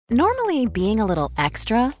Normally, being a little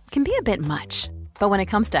extra can be a bit much, but when it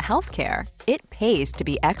comes to healthcare, it pays to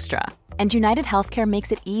be extra. And United Healthcare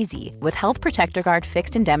makes it easy with Health Protector Guard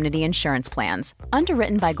fixed indemnity insurance plans.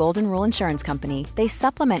 Underwritten by Golden Rule Insurance Company, they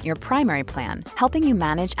supplement your primary plan, helping you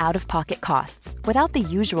manage out-of-pocket costs without the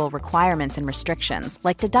usual requirements and restrictions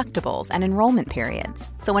like deductibles and enrollment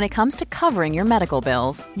periods. So when it comes to covering your medical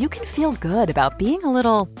bills, you can feel good about being a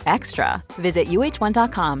little extra. Visit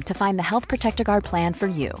uh1.com to find the Health Protector Guard plan for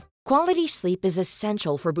you. Quality sleep is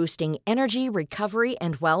essential for boosting energy, recovery,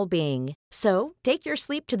 and well-being. So, take your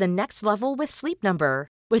sleep to the next level with Sleep Number.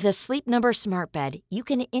 With a Sleep Number smart bed, you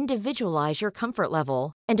can individualize your comfort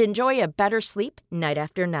level and enjoy a better sleep night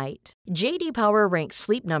after night. J.D. Power ranks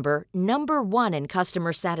Sleep Number number 1 in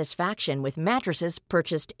customer satisfaction with mattresses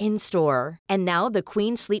purchased in-store. And now the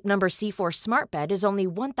Queen Sleep Number C4 smart bed is only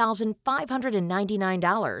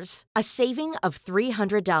 $1,599, a saving of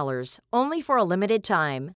 $300, only for a limited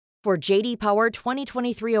time. For JD Power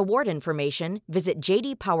 2023 award information, visit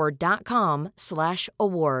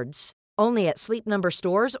jdpower.com/awards. Only at Sleep Number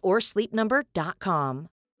stores or sleepnumber.com.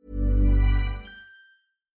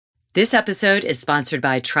 This episode is sponsored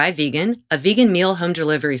by Try Vegan, a vegan meal home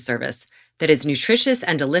delivery service that is nutritious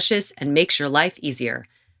and delicious and makes your life easier.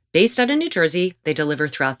 Based out of New Jersey, they deliver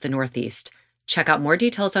throughout the Northeast. Check out more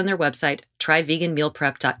details on their website,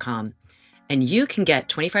 tryveganmealprep.com. And you can get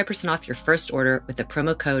 25% off your first order with the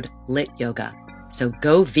promo code LITYOGA. So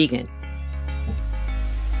go vegan.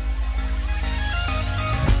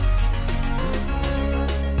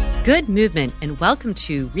 Good movement, and welcome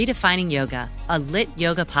to Redefining Yoga, a lit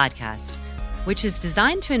yoga podcast, which is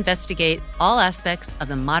designed to investigate all aspects of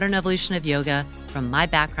the modern evolution of yoga from my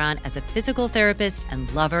background as a physical therapist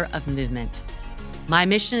and lover of movement. My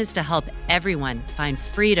mission is to help everyone find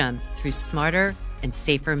freedom through smarter and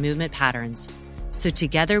safer movement patterns, so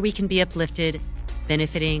together we can be uplifted,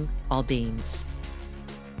 benefiting all beings.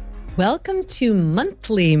 Welcome to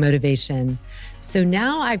monthly motivation. So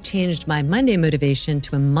now I've changed my Monday motivation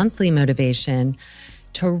to a monthly motivation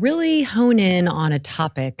to really hone in on a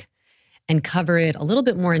topic and cover it a little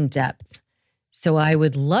bit more in depth. So I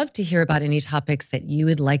would love to hear about any topics that you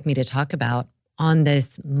would like me to talk about on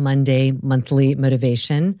this Monday monthly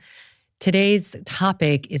motivation. Today's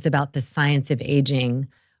topic is about the science of aging,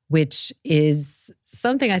 which is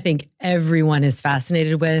something I think everyone is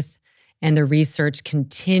fascinated with. And the research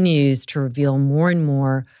continues to reveal more and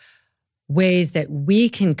more ways that we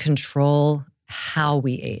can control how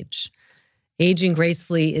we age. Aging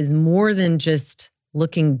gracefully is more than just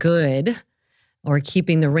looking good or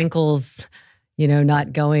keeping the wrinkles,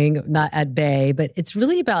 not at bay, but it's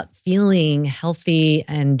really about feeling healthy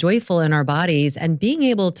and joyful in our bodies and being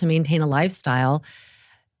able to maintain a lifestyle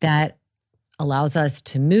that allows us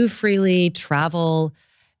to move freely, travel,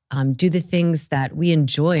 do the things that we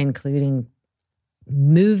enjoy, including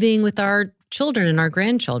moving with our children and our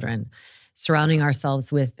grandchildren, surrounding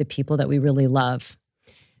ourselves with the people that we really love.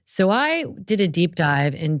 So I did a deep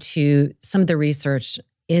dive into some of the research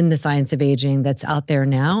in the science of aging that's out there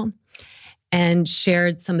now, and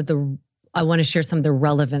I want to share some of the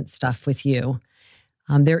relevant stuff with you.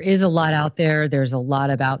 There is a lot out there. There's a lot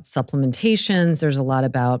about supplementations. There's a lot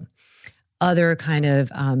about other kind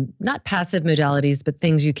of, not passive modalities, but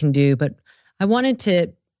things you can do. But I wanted to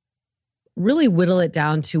really whittle it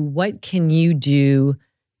down to what can you do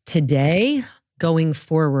today going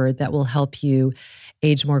forward that will help you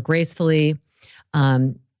age more gracefully,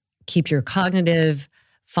 keep your cognitive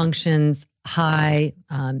functions high,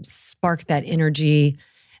 spark that energy,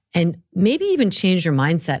 and maybe even change your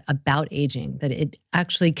mindset about aging, that it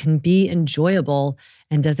actually can be enjoyable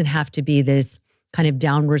and doesn't have to be this kind of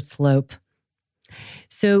downward slope.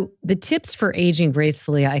 So the tips for aging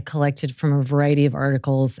gracefully, I collected from a variety of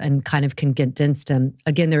articles and kind of condensed them.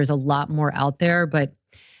 Again, there's a lot more out there, but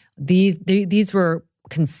these were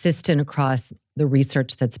consistent across the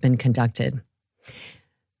research that's been conducted.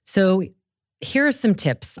 So here are some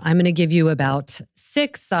tips. I'm going to give you about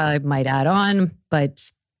 6. I might add on,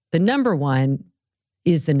 but the number one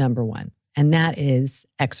is the number one, and that is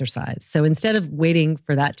exercise. So instead of waiting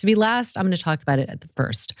for that to be last, I'm going to talk about it at the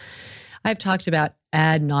first. I've talked about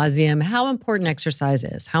ad nauseum how important exercise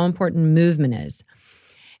is, how important movement is.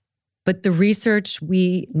 But the research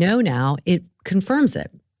we know now, it confirms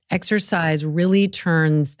it. Exercise really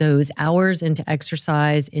turns those hours into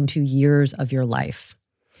exercise into years of your life.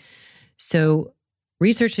 So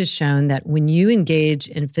research has shown that when you engage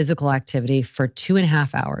in physical activity for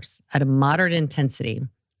 2.5 hours at a moderate intensity,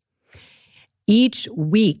 each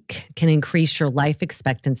week can increase your life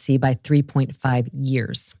expectancy by 3.5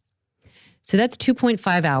 years. So that's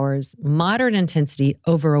 2.5 hours, moderate intensity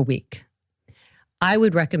over a week. I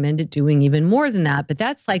would recommend it doing even more than that, but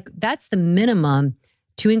that's the minimum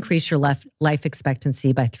to increase your life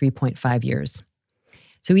expectancy by 3.5 years.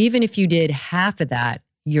 So even if you did half of that,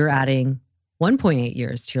 you're adding 1.8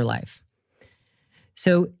 years to your life.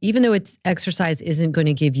 So even though exercise isn't going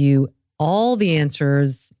to give you all the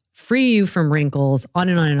answers, free you from wrinkles, on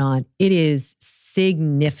and on and on, it is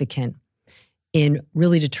significant in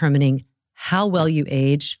really determining how well you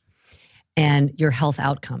age and your health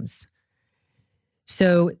outcomes.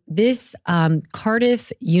 So this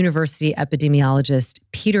Cardiff University epidemiologist,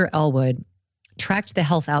 Peter Elwood, tracked the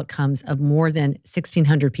health outcomes of more than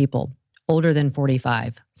 1,600 people older than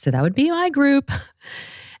 45. So that would be my group.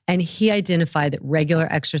 And he identified that regular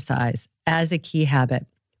exercise as a key habit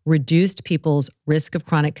reduced people's risk of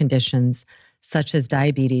chronic conditions such as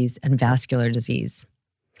diabetes and vascular disease.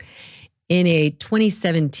 In a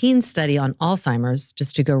 2017 study on Alzheimer's,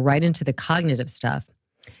 just to go right into the cognitive stuff,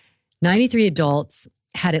 93 adults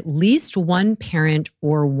had at least one parent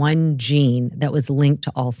or one gene that was linked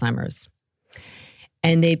to Alzheimer's.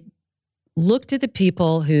 And they looked at the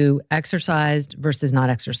people who exercised versus not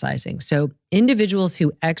exercising. So individuals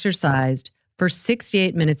who exercised for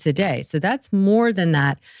 68 minutes a day. So that's more than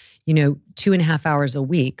that, 2.5 hours a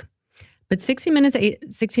week. But 68 minutes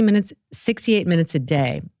a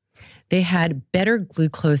day, they had better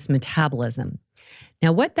glucose metabolism.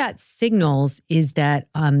 Now, what that signals is that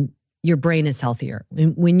your brain is healthier.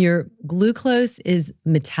 When your glucose is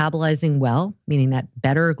metabolizing well, meaning that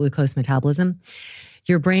better glucose metabolism,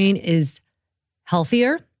 your brain is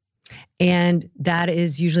healthier, and that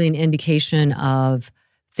is usually an indication of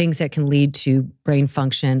things that can lead to brain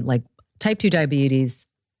function, like type 2 diabetes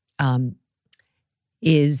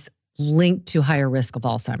is linked to higher risk of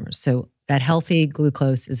Alzheimer's. So that healthy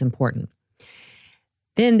glucose is important.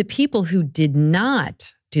 Then the people who did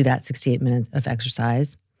not do that 68 minutes of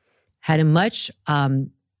exercise had a much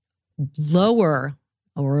lower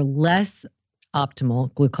or less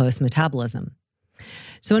optimal glucose metabolism.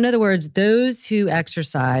 So in other words, those who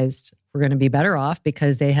exercised were going to be better off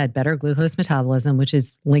because they had better glucose metabolism, which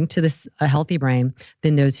is linked to a healthy brain,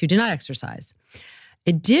 than those who did not exercise.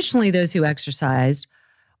 Additionally, those who exercised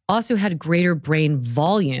also had greater brain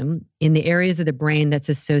volume in the areas of the brain that's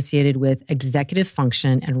associated with executive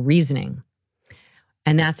function and reasoning.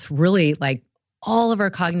 And that's really like all of our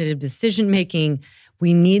cognitive decision-making.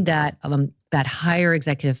 We need that higher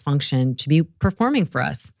executive function to be performing for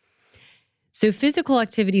us. So physical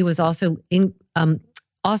activity was also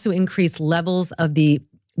increased levels of the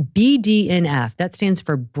BDNF. That stands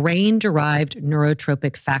for brain-derived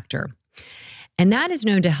neurotrophic factor. And that is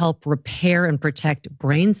known to help repair and protect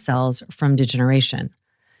brain cells from degeneration.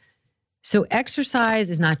 So exercise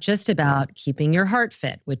is not just about keeping your heart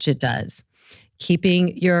fit, which it does,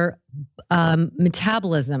 keeping your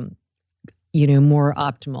metabolism, more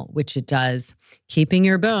optimal, which it does, keeping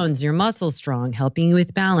your bones, your muscles strong, helping you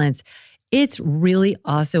with balance. It's really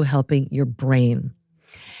also helping your brain.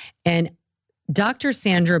 And Dr.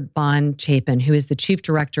 Sandra Bond Chapin, who is the chief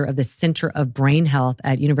director of the Center of Brain Health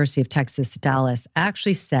at University of Texas, Dallas,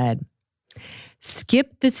 actually said,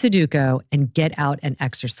 skip the Sudoku and get out and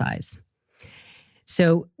exercise.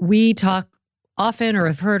 So we talk often or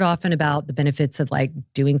have heard often about the benefits of like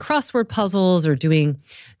doing crossword puzzles or doing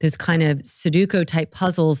those kind of Sudoku type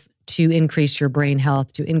puzzles to increase your brain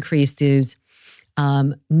health, to increase those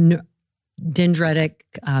dendritic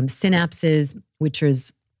synapses, which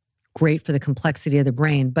is great for the complexity of the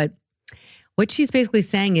brain. But what she's basically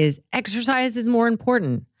saying is exercise is more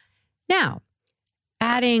important. Now,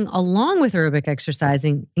 adding along with aerobic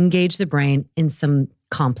exercising, engage the brain in some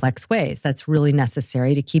complex ways. That's really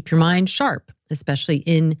necessary to keep your mind sharp, especially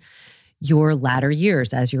in your latter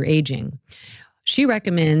years as you're aging. She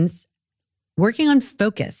recommends working on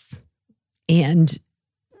focus. And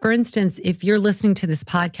for instance, if you're listening to this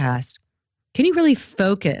podcast, can you really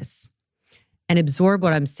focus and absorb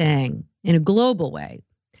what I'm saying in a global way,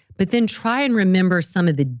 but then try and remember some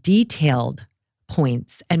of the detailed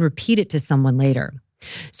points and repeat it to someone later?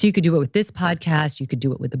 So you could do it with this podcast, you could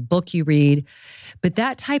do it with a book you read, but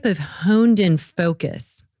that type of honed in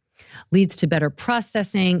focus leads to better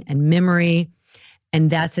processing and memory, and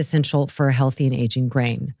that's essential for a healthy and aging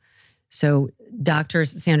brain. So Dr.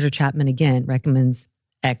 Sandra Chapman, again, recommends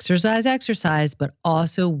exercise, but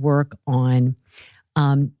also work on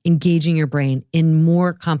engaging your brain in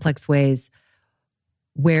more complex ways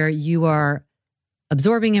where you are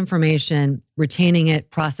absorbing information, retaining it,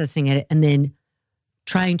 processing it, and then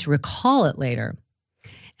trying to recall it later.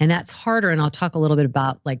 And that's harder. And I'll talk a little bit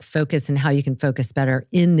about like focus and how you can focus better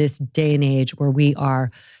in this day and age where we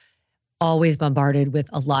are always bombarded with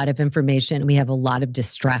a lot of information. We have a lot of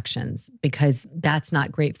distractions because that's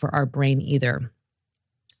not great for our brain either.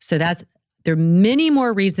 So there are many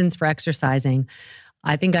more reasons for exercising.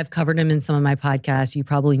 I think I've covered them in some of my podcasts. You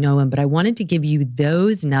probably know them, but I wanted to give you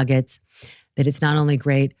those nuggets that it's not only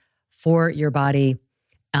great for your body,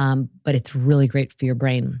 but it's really great for your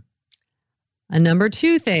brain. A number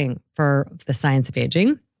 2 thing for the science of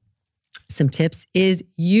aging, some tips, is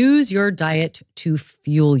use your diet to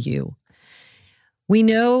fuel you. We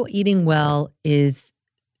know eating well is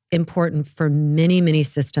important for many, many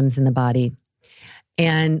systems in the body.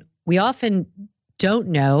 And we often don't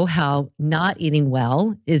know how not eating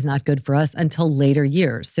well is not good for us until later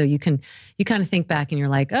years. So you kind of think back and you're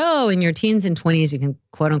like, oh, in your teens and 20s, you can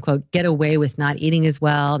quote unquote get away with not eating as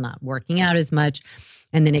well, not working out as much,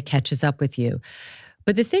 and then it catches up with you.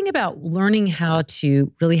 But the thing about learning how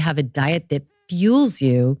to really have a diet that fuels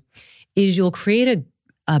you is you'll create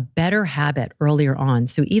a better habit earlier on.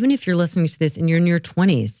 So even if you're listening to this and you're in your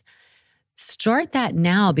 20s, start that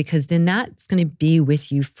now, because then that's going to be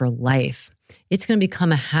with you for life. It's going to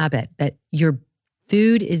become a habit that your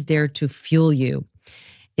food is there to fuel you.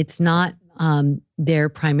 It's not there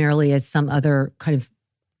primarily as some other kind of,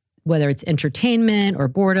 whether it's entertainment or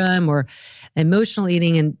boredom or emotional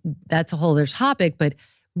eating, and that's a whole other topic, but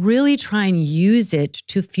really try and use it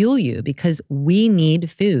to fuel you, because we need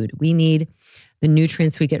food. We need the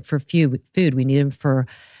nutrients we get for food. We need them for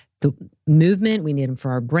the movement. We need them for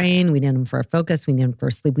our brain. We need them for our focus. We need them for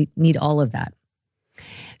sleep. We need all of that.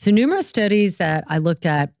 So numerous studies that I looked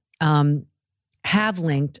at have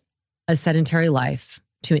linked a sedentary life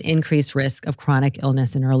to an increased risk of chronic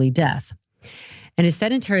illness and early death. And a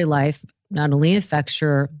sedentary life not only affects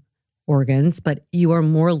your organs, but you are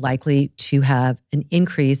more likely to have an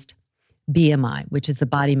increased BMI, which is the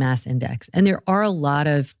body mass index. And there are a lot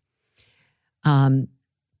of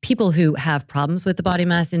people who have problems with the body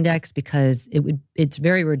mass index because it's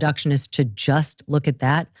very reductionist to just look at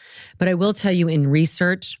that. But I will tell you, in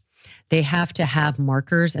research, they have to have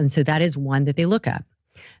markers. And so that is one that they look at.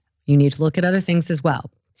 You need to look at other things as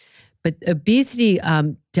well. But obesity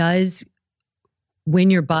does,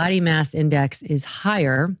 when your body mass index is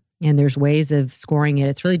higher, and there's ways of scoring it,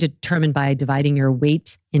 it's really determined by dividing your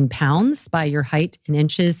weight in pounds by your height in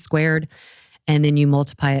inches squared, and then you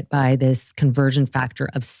multiply it by this conversion factor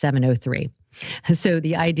of 703. So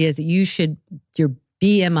the idea is that your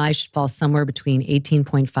BMI should fall somewhere between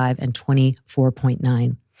 18.5 and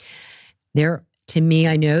 24.9. There, to me,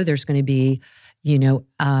 I know there's going to be,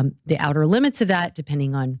 the outer limits of that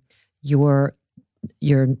depending on your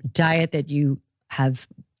diet that you have,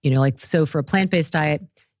 so for a plant-based diet,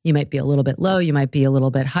 you might be a little bit low, you might be a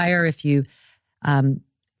little bit higher. If you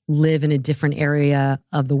live in a different area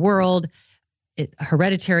of the world,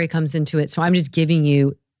 hereditary comes into it. So I'm just giving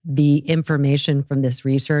you the information from this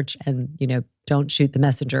research, and, don't shoot the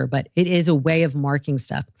messenger, but it is a way of marking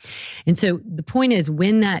stuff. And so the point is,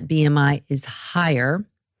 when that BMI is higher,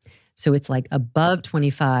 so it's like above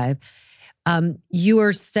 25, you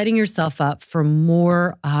are setting yourself up for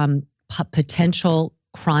more potential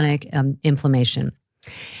chronic inflammation.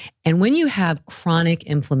 And when you have chronic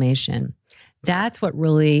inflammation, that's what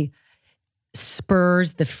really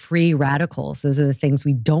spurs the free radicals. Those are the things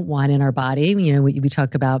we don't want in our body. We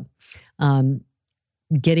talk about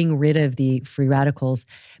getting rid of the free radicals,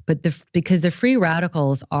 but because the free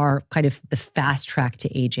radicals are kind of the fast track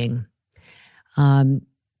to aging.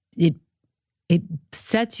 It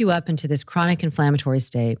sets you up into this chronic inflammatory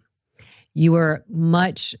state. You are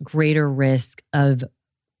much greater risk of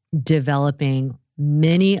developing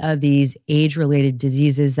many of these age-related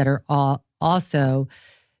diseases that are also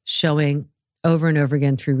showing over and over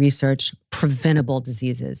again through research, preventable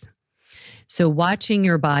diseases. So watching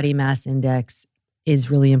your body mass index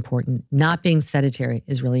is really important. Not being sedentary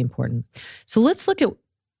is really important. So let's look at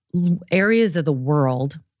areas of the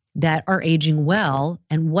world that are aging well,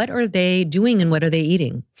 and what are they doing and what are they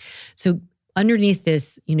eating? So underneath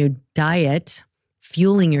this, diet,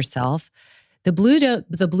 fueling yourself, the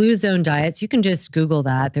blue zone diets, you can just Google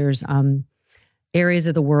that. There's areas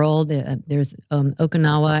of the world. There's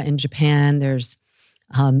Okinawa in Japan. There's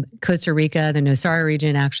Costa Rica, the Nosara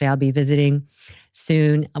region. Actually, I'll be visiting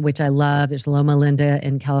soon, which I love. There's Loma Linda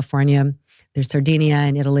in California. There's Sardinia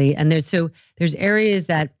in Italy. And there's areas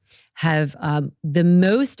that have the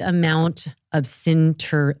most amount of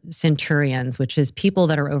centurions, which is people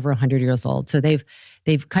that are over 100 years old. So they've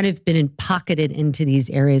kind of been pocketed into these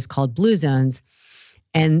areas called blue zones.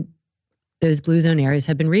 And those blue zone areas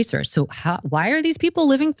have been researched. So why are these people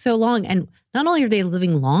living so long? And not only are they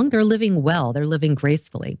living long, they're living well. They're living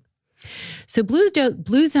gracefully. So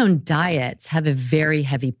blue zone diets have a very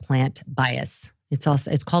heavy plant bias.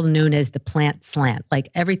 It's called known as the plant slant. Like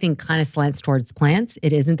everything kind of slants towards plants.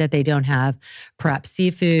 It isn't that they don't have perhaps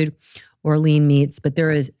seafood or lean meats, but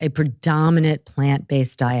there is a predominant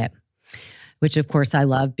plant-based diet, which of course I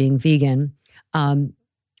love, being vegan.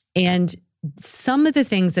 And some of the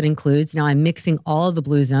things that includes, now I'm mixing all of the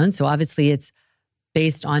blue zones. So obviously it's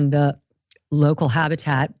based on the local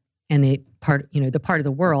habitat and the part of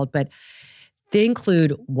the world, but they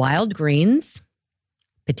include wild greens,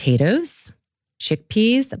 potatoes,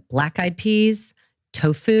 chickpeas, black-eyed peas,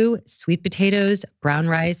 tofu, sweet potatoes, brown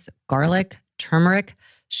rice, garlic, turmeric,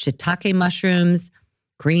 shiitake mushrooms,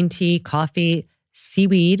 green tea, coffee,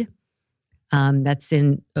 seaweed. That's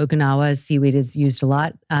in Okinawa. Seaweed is used a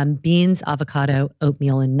lot. Beans, avocado,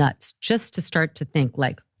 oatmeal, and nuts. Just to start to think,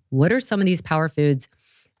 like, what are some of these power foods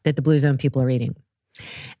that the Blue Zone people are eating?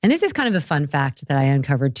 And this is kind of a fun fact that I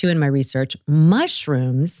uncovered too in my research.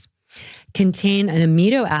 Mushrooms contain an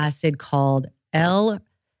amino acid called L,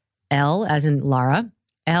 as in Lara,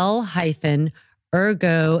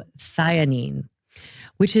 L-ergothioneine,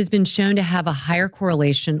 which has been shown to have a higher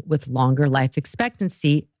correlation with longer life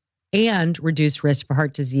expectancy and reduced risk for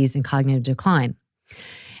heart disease and cognitive decline.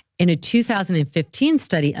 In a 2015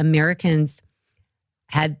 study, Americans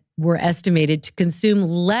were estimated to consume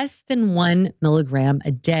less than 1 milligram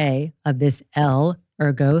a day of this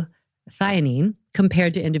L-ergothioneine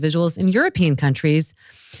compared to individuals in European countries.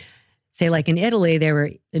 Say like in Italy, they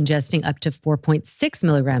were ingesting up to 4.6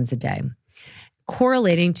 milligrams a day,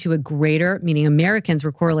 meaning Americans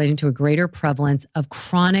were correlating to a greater prevalence of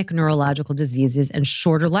chronic neurological diseases and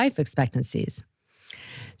shorter life expectancies.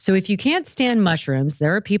 So if you can't stand mushrooms,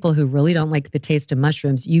 there are people who really don't like the taste of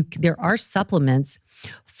mushrooms. There are supplements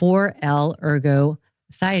for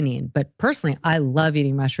L-ergothioneine. But personally, I love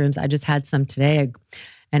eating mushrooms. I just had some today.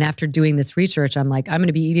 And after doing this research, I'm like, I'm going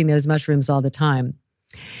to be eating those mushrooms all the time.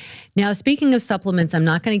 Now, speaking of supplements, I'm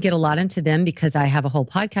not going to get a lot into them because I have a whole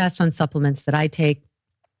podcast on supplements that I take.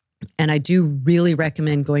 And I do really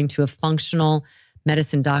recommend going to a functional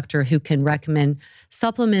medicine doctor who can recommend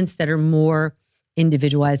supplements that are more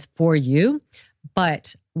individualized for you.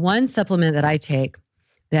 But one supplement that I take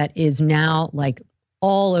that is now like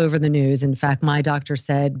all over the news. In fact, my doctor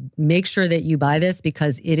said, make sure that you buy this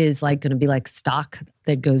because it is like going to be like stock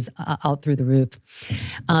that goes out through the roof.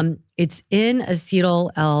 It's N-acetyl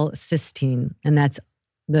L-cysteine, and that's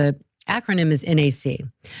the acronym is NAC.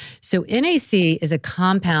 So NAC is a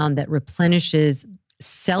compound that replenishes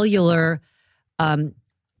cellular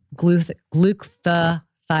glutathione.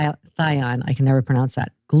 I can never pronounce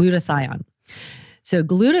that. Glutathione. So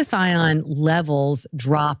glutathione levels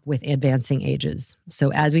drop with advancing ages.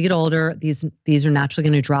 So as we get older, these are naturally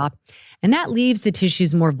going to drop. And that leaves the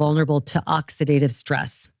tissues more vulnerable to oxidative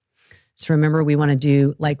stress. So remember, we want to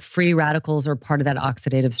do like free radicals are part of that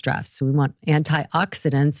oxidative stress. So we want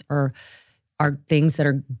antioxidants are things that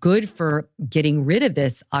are good for getting rid of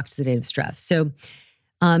this oxidative stress. So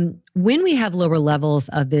when we have lower levels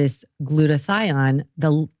of this glutathione,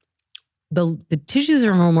 the tissues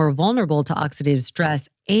are more vulnerable to oxidative stress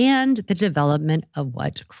and the development of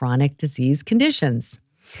chronic disease conditions.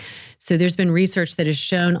 So there's been research that has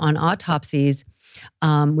shown on autopsies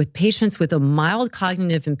with patients with a mild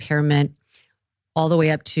cognitive impairment all the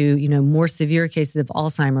way up to, more severe cases of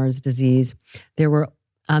Alzheimer's disease, there were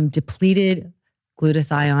depleted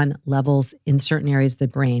glutathione levels in certain areas of the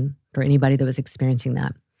brain for anybody that was experiencing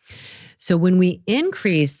that. So when we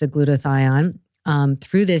increase the glutathione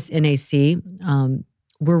through this NAC,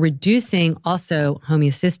 we're reducing also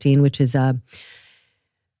homocysteine, which is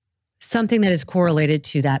something that is correlated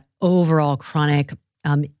to that overall chronic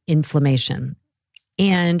inflammation.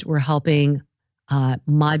 And we're helping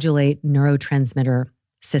modulate neurotransmitter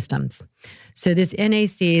systems. So this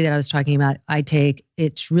NAC that I was talking about, I take,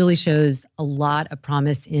 it really shows a lot of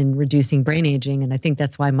promise in reducing brain aging. And I think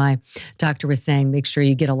that's why my doctor was saying, make sure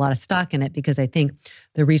you get a lot of stock in it, because I think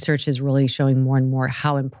the research is really showing more and more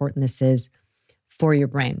how important this is for your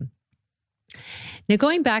brain. Now,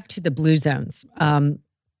 going back to the blue zones,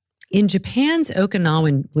 in Japan's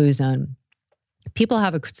Okinawan blue zone, people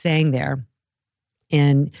have a saying there.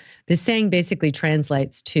 And this saying basically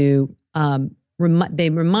translates to, they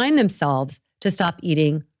remind themselves to stop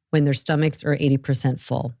eating when their stomachs are 80%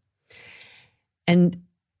 full. And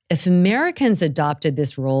if Americans adopted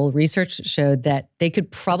this rule, research showed that they could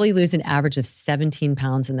probably lose an average of 17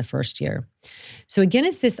 pounds in the first year. So again,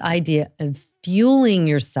 it's this idea of fueling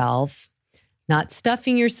yourself, not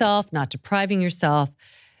stuffing yourself, not depriving yourself,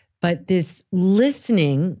 but this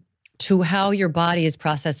listening to how your body is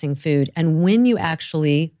processing food and when you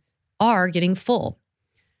actually are getting full.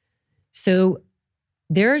 So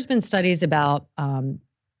there's been studies about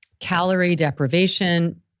calorie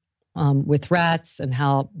deprivation with rats and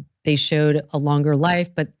how they showed a longer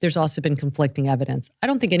life, but there's also been conflicting evidence. I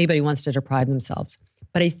don't think anybody wants to deprive themselves,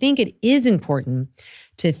 but I think it is important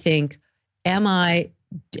to think, am I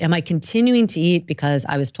continuing to eat because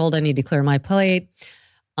I was told I need to clear my plate,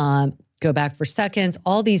 go back for seconds,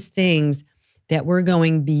 all these things that we're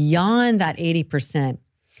going beyond that 80%.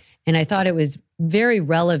 And I thought it was very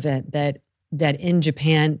relevant that in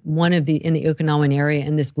Japan, in the Okinawan area,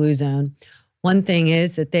 in this blue zone, one thing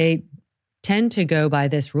is that they tend to go by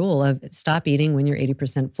this rule of stop eating when you're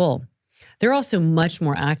 80% full. They're also much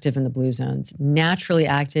more active in the blue zones, naturally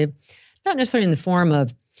active, not necessarily in the form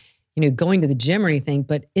of, going to the gym or anything,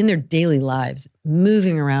 but in their daily lives,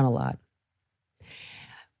 moving around a lot.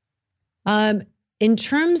 In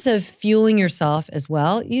terms of fueling yourself as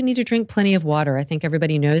well, you need to drink plenty of water. I think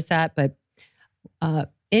everybody knows that, but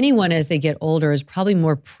anyone as they get older is probably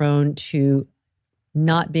more prone to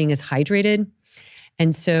not being as hydrated.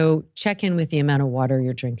 And so check in with the amount of water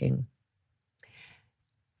you're drinking.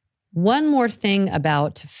 One more thing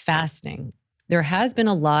about fasting. There has been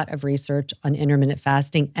a lot of research on intermittent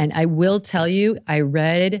fasting. And I will tell you, I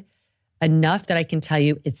read enough that I can tell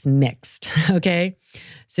you it's mixed, okay?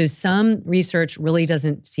 So some research really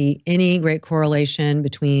doesn't see any great correlation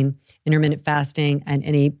between intermittent fasting and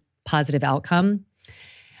any positive outcome.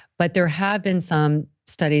 But there have been some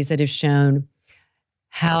studies that have shown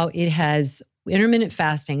how it has intermittent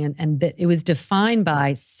fasting, and that it was defined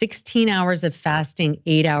by 16 hours of fasting,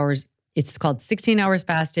 8 hours. It's called 16 hours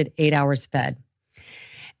fasted, 8 hours fed.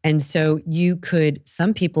 And so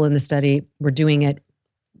some people in the study were doing it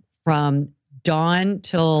from dawn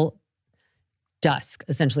till dusk,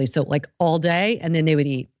 essentially. So like all day, and then they would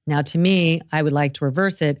eat. Now, to me, I would like to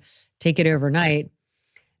reverse it, take it overnight,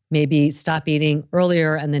 maybe stop eating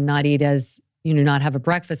earlier and then not eat not have a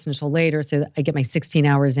breakfast until later so that I get my 16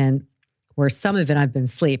 hours in, where some of it I've been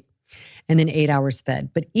asleep, and then 8 hours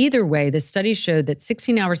fed. But either way, the study showed that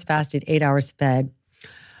 16 hours fasted, 8 hours fed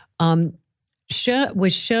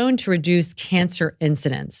was shown to reduce cancer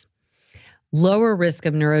incidence, lower risk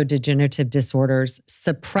of neurodegenerative disorders,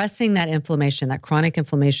 suppressing that inflammation, that chronic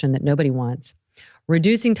inflammation that nobody wants,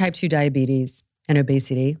 reducing type 2 diabetes and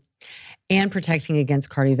obesity, and protecting against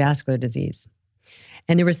cardiovascular disease.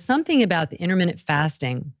 And there was something about the intermittent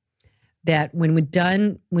fasting that when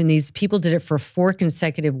these people did it for 4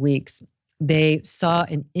 consecutive weeks, they saw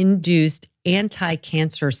an induced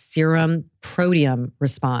anti-cancer serum proteome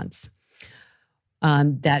response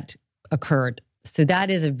that occurred. So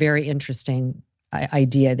that is a very interesting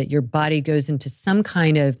idea, that your body goes into some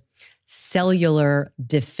kind of cellular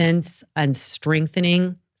defense and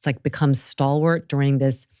strengthening. It's like becomes stalwart during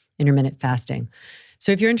this intermittent fasting.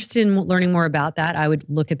 So if you're interested in learning more about that, I would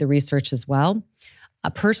look at the research as well.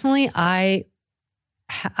 Personally,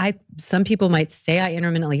 some people might say I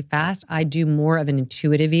intermittently fast. I do more of an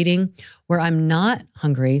intuitive eating where I'm not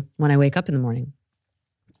hungry when I wake up in the morning.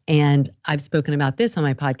 And I've spoken about this on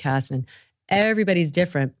my podcast, and everybody's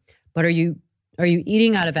different. But are you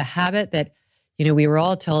eating out of a habit that, we were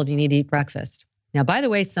all told you need to eat breakfast? Now, by the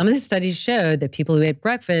way, some of the studies showed that people who ate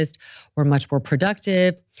breakfast were much more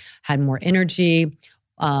productive, had more energy,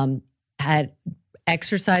 had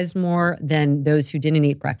exercised more than those who didn't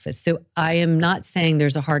eat breakfast. So I am not saying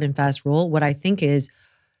there's a hard and fast rule. What I think is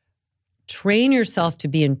train yourself to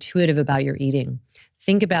be intuitive about your eating.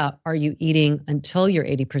 Think about, are you eating until you're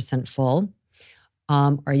 80% full?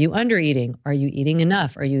 Are you under eating? Are you eating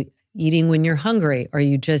enough? Are you eating when you're hungry? Are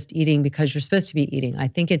you just eating because you're supposed to be eating? I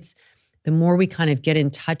think it's the more we kind of get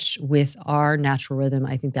in touch with our natural rhythm,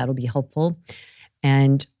 I think that'll be helpful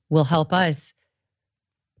and will help us,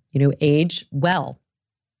 age well.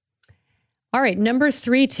 All right, number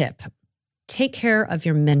 3 tip, take care of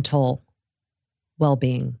your mental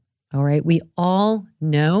well-being. All right, we all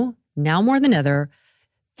know now more than ever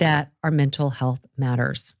that our mental health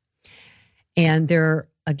matters. And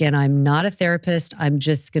again, I'm not a therapist. I'm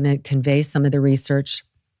just going to convey some of the research,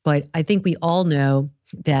 but I think we all know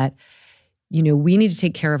that, we need to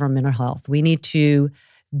take care of our mental health. We need to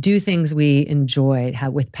do things we enjoy,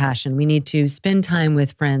 with passion. We need to spend time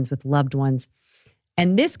with friends, with loved ones.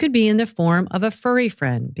 And this could be in the form of a furry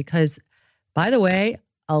friend, because, by the way,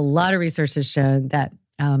 a lot of research has shown that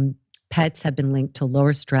pets have been linked to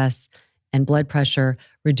lower stress and blood pressure,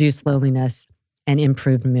 reduced loneliness, and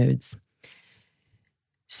improved moods.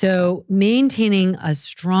 So maintaining a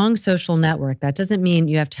strong social network, that doesn't mean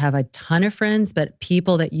you have to have a ton of friends, but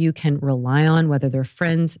people that you can rely on, whether they're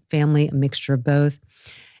friends, family, a mixture of both.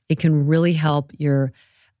 It can really help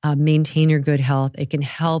maintain your good health. It can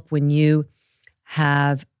help when you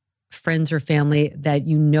have friends or family that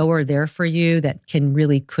you know are there for you, that can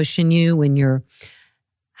really cushion you when you're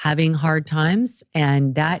having hard times.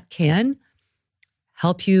 And that can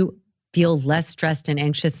help you feel less stressed and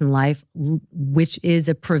anxious in life, which is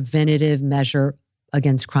a preventative measure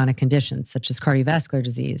against chronic conditions such as cardiovascular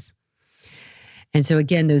disease. And so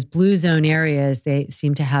again, those blue zone areas, they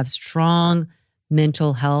seem to have strong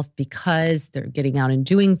mental health because they're getting out and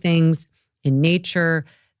doing things in nature.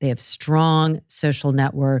 They have strong social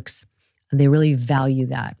networks, and they really value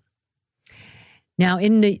that. Now,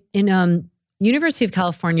 in University of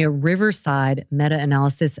California, Riverside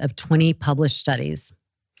meta-analysis of 20 published studies,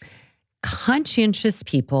 conscientious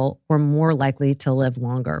people were more likely to live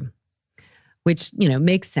longer, which,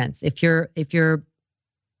 makes sense. If you're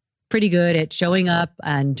pretty good at showing up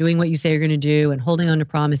and doing what you say you're going to do and holding on to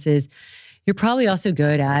promises, you're probably also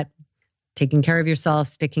good at taking care of yourself,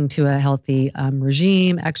 sticking to a healthy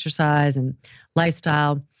regime, exercise, and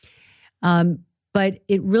lifestyle. But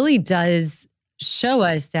it really does show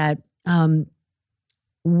us that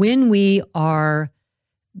when we are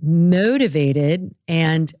motivated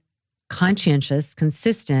and conscientious,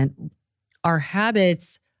 consistent, our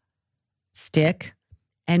habits stick,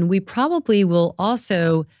 and we probably will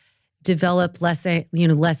also develop less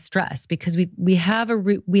stress because we have a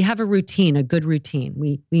routine, a good routine.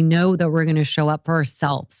 We know that we're going to show up for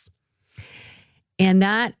ourselves, and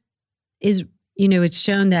that is, it's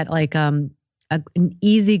shown that like an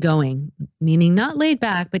easygoing, meaning not laid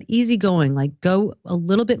back, but easygoing, like go a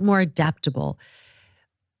little bit more adaptable.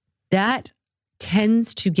 That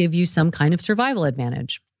tends to give you some kind of survival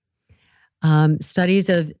advantage. Studies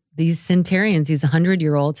of these centenarians, these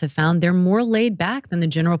 100-year-olds, have found they're more laid back than the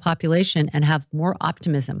general population and have more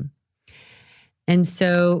optimism. And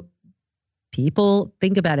so people,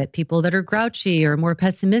 think about it, people that are grouchy or more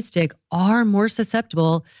pessimistic are more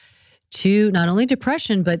susceptible to not only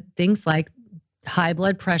depression, but things like high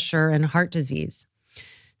blood pressure and heart disease.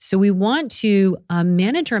 So we want to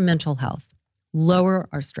manage our mental health, lower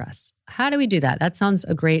our stress. How do we do that? That sounds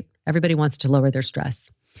everybody wants to lower their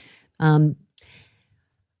stress.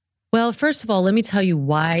 Well, first of all, let me tell you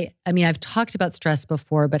why. I mean, I've talked about stress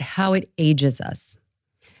before, but how it ages us.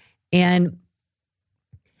 And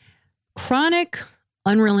chronic,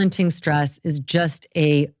 unrelenting stress is just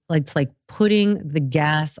it's like putting the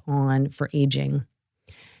gas on for aging.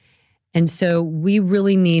 And so we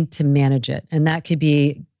really need to manage it. And that could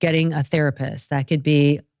be getting a therapist. That could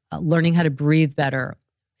be learning how to breathe better.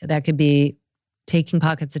 That could be taking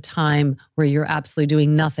pockets of time where you're absolutely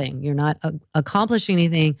doing nothing. You're not accomplishing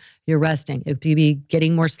anything. You're resting. It could be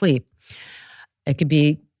getting more sleep. It could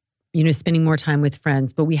be, spending more time with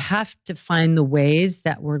friends. But we have to find the ways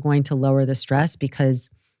that we're going to lower the stress because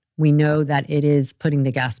we know that it is putting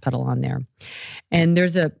the gas pedal on there. And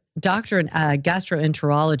there's a doctor, a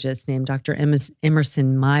gastroenterologist named Dr.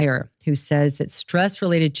 Emerson Meyer, who says that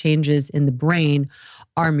stress-related changes in the brain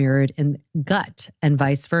are mirrored in the gut and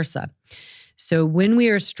vice versa. So when we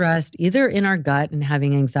are stressed, either in our gut and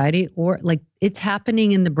having anxiety, or like it's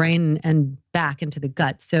happening in the brain and back into the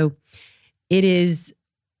gut. So it is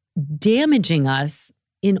damaging us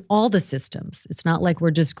in all the systems. It's not like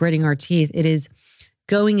we're just gritting our teeth. It is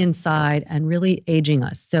going inside and really aging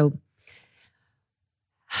us. So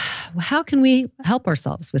how can we help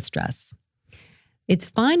ourselves with stress? It's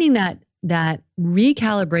finding that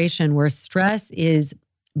recalibration where stress is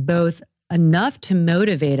both enough to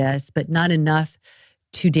motivate us, but not enough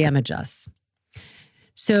to damage us.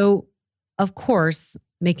 So, of course,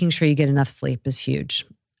 making sure you get enough sleep is huge.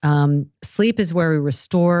 Sleep is where we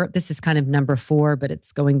restore. This is kind of number 4, but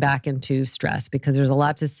it's going back into stress because there's a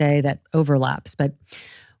lot to say that overlaps. But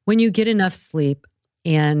when you get enough sleep,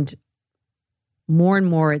 and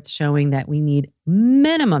more it's showing that we need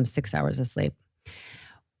minimum 6 hours of sleep,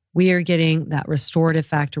 we are getting that restorative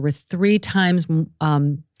factor. We're 3 times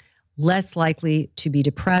less likely to be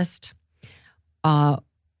depressed.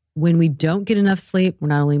 When we don't get enough sleep, we're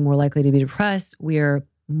not only more likely to be depressed, we are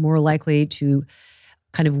more likely to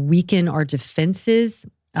kind of weaken our defenses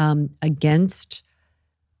against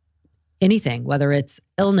anything, whether it's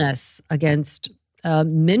illness, against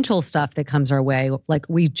mental stuff that comes our way. Like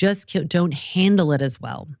we just don't handle it as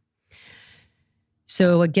well.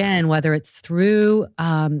 So again, whether it's through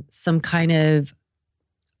some kind of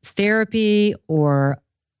therapy or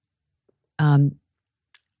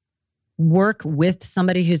work with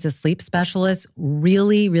somebody who's a sleep specialist,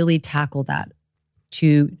 really tackle that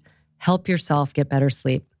to help yourself get better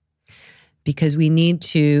sleep. Because we need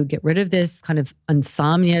to get rid of this kind of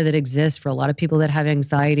insomnia that exists for a lot of people that have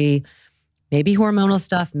anxiety, maybe hormonal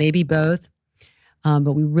stuff, maybe both.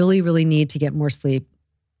 But we really need to get more sleep.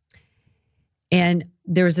 And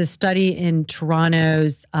there was a study in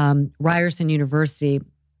Toronto's Ryerson University,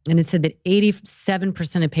 and it said that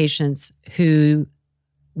 87% of patients who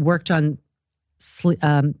worked on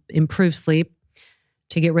improved sleep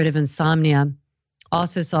to get rid of insomnia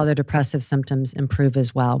also saw their depressive symptoms improve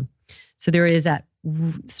as well. So there is that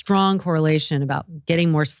strong correlation about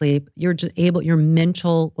getting more sleep. You're just able, your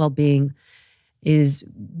mental well-being is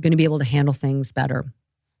going to be able to handle things better.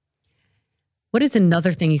 What is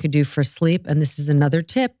another thing you could do for sleep? And this is another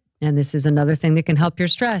tip, and this is another thing that can help your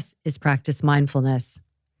stress, is practice mindfulness.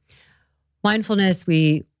 Mindfulness,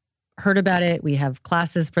 we heard about it. We have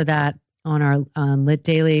classes for that on our Lit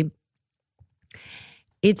Daily.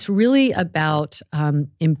 It's really about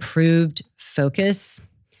improved focus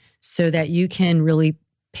so that you can really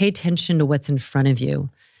pay attention to what's in front of you.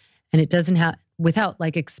 And it doesn't have, without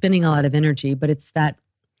like expending a lot of energy, but it's that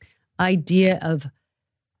idea of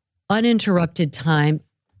uninterrupted time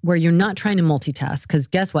where you're not trying to multitask. Because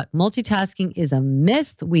guess what? Multitasking is a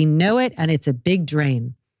myth. We know it, and it's a big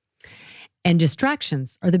drain. And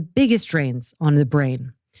distractions are the biggest drains on the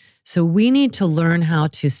brain. So we need to learn how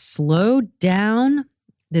to slow down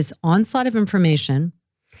this onslaught of information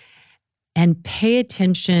and pay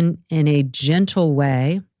attention in a gentle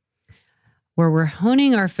way where we're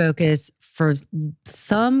honing our focus for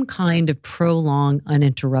some kind of prolonged,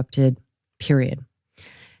 uninterrupted period.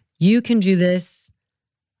 You can do this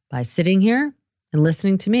by sitting here and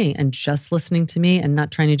listening to me and just listening to me and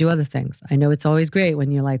not trying to do other things. I know it's always great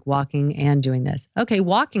when you're like walking and doing this. Okay,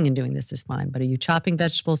 walking and doing this is fine, but are you chopping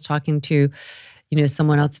vegetables, talking to,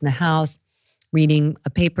 someone else in the house, reading a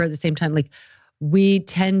paper at the same time? Like, we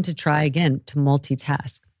tend to try again to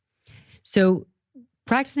multitask. So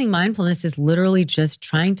practicing mindfulness is literally just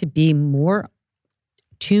trying to be more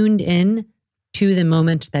tuned in to the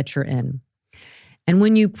moment that you're in. And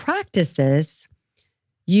when you practice this,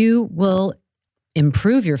 you will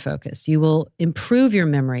improve your focus. You will improve your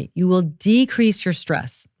memory. You will decrease your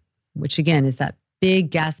stress, which again is that big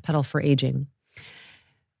gas pedal for aging.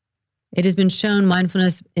 It has been shown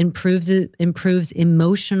mindfulness improves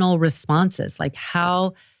emotional responses, like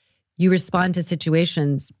how you respond to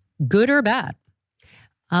situations, good or bad.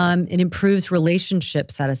 It improves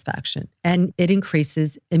relationship satisfaction, and it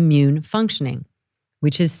increases immune functioning,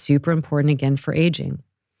 which is super important again for aging.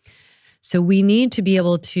 So we need to be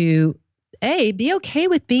able to, be okay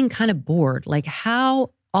with being kind of bored, like how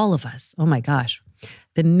all of us, oh my gosh,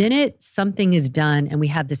 the minute something is done and we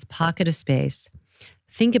have this pocket of space,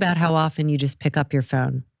 think about how often you just pick up your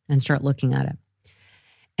phone and start looking at it.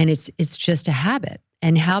 And it's just a habit.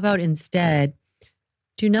 And how about instead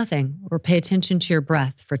do nothing, or pay attention to your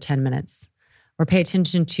breath for 10 minutes, or pay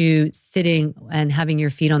attention to sitting and having your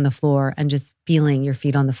feet on the floor and just feeling your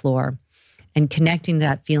feet on the floor and connecting to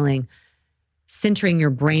that feeling, centering your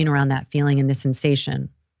brain around that feeling and the sensation.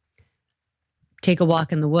 Take a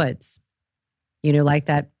walk in the woods. Like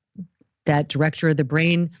that director of the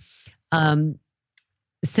brain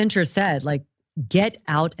center said, like, get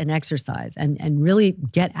out and exercise and really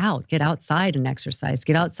get outside and exercise,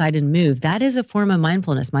 get outside and move. That is a form of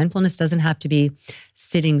mindfulness. Mindfulness doesn't have to be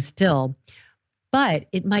sitting still, but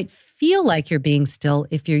it might feel like you're being still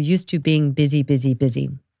if you're used to being busy, busy, busy.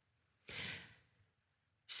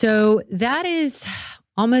 So that is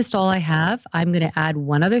almost all I have. I'm going to add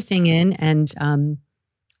one other thing in, and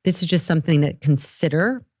this is just something to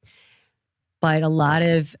consider. But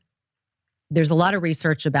there's a lot of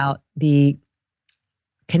research about the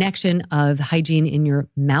connection of hygiene in your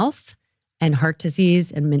mouth and heart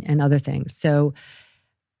disease and other things. So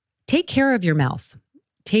take care of your mouth,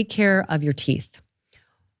 take care of your teeth.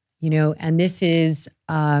 And this is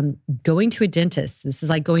going to a dentist. This is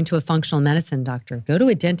like going to a functional medicine doctor. Go to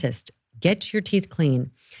a dentist, get your teeth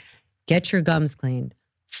clean, get your gums cleaned,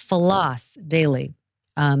 floss daily,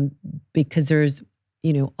 because there's,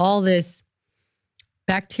 all this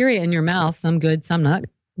bacteria in your mouth, some good, some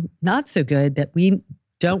not so good, that we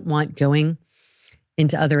don't want going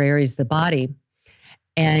into other areas of the body.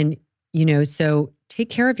 And, so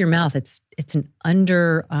take care of your mouth. It's an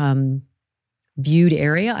under viewed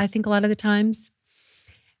area, I think, a lot of the times.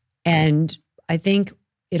 And I think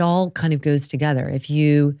it all kind of goes together. If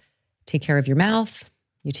you take care of your mouth,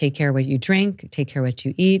 you take care of what you drink, take care of what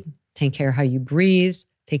you eat, take care of how you breathe,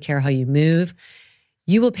 take care of how you move,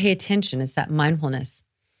 you will pay attention. It's that mindfulness.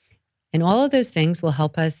 And all of those things will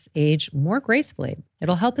help us age more gracefully.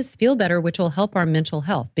 It'll help us feel better, which will help our mental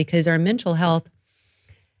health, because our mental health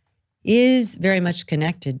is very much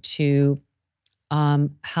connected to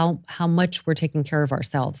how much we're taking care of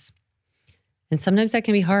ourselves. And sometimes that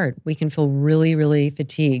can be hard. We can feel really, really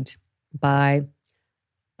fatigued by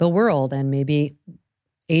the world and maybe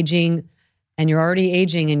aging and you're already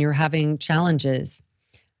aging and you're having challenges,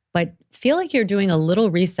 but feel like you're doing a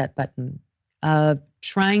little reset button of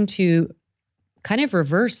trying to kind of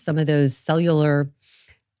reverse some of those cellular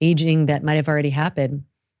aging that might have already happened,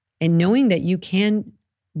 and knowing that you can,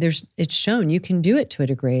 it's shown you can do it to a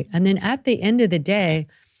degree. And then at the end of the day,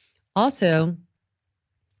 also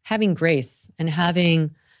having grace and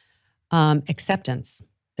having acceptance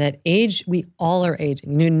that age, we all are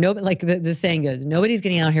aging. Like the saying goes, nobody's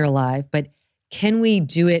getting out here alive, but can we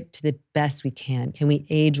do it to the best we can? Can we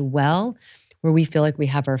age well, where we feel like we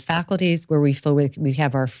have our faculties, where we feel like we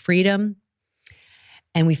have our freedom,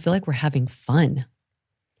 and we feel like we're having fun?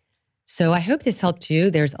 So I hope this helped you.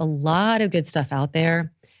 There's a lot of good stuff out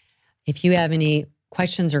there. If you have any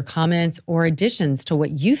questions or comments or additions to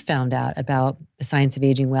what you found out about the science of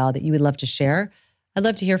aging well that you would love to share, I'd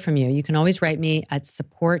love to hear from you. You can always write me at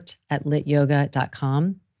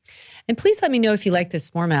support@lityoga.com. And please let me know if you like this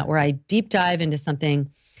format where I deep dive into something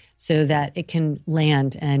so that it can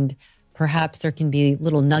land, and perhaps there can be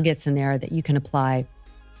little nuggets in there that you can apply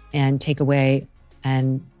and take away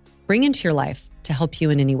and bring into your life to help you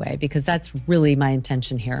in any way, because that's really my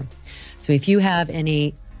intention here. So if you have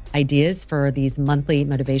any ideas for these monthly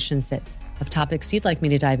motivations of topics you'd like me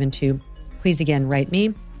to dive into, please again, write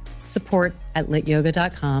me,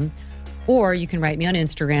 support@lityoga.com, or you can write me on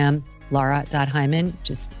Instagram, Laura.Hyman.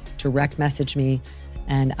 Just direct message me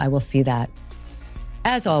and I will see that.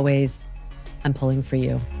 As always, I'm pulling for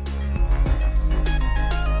you.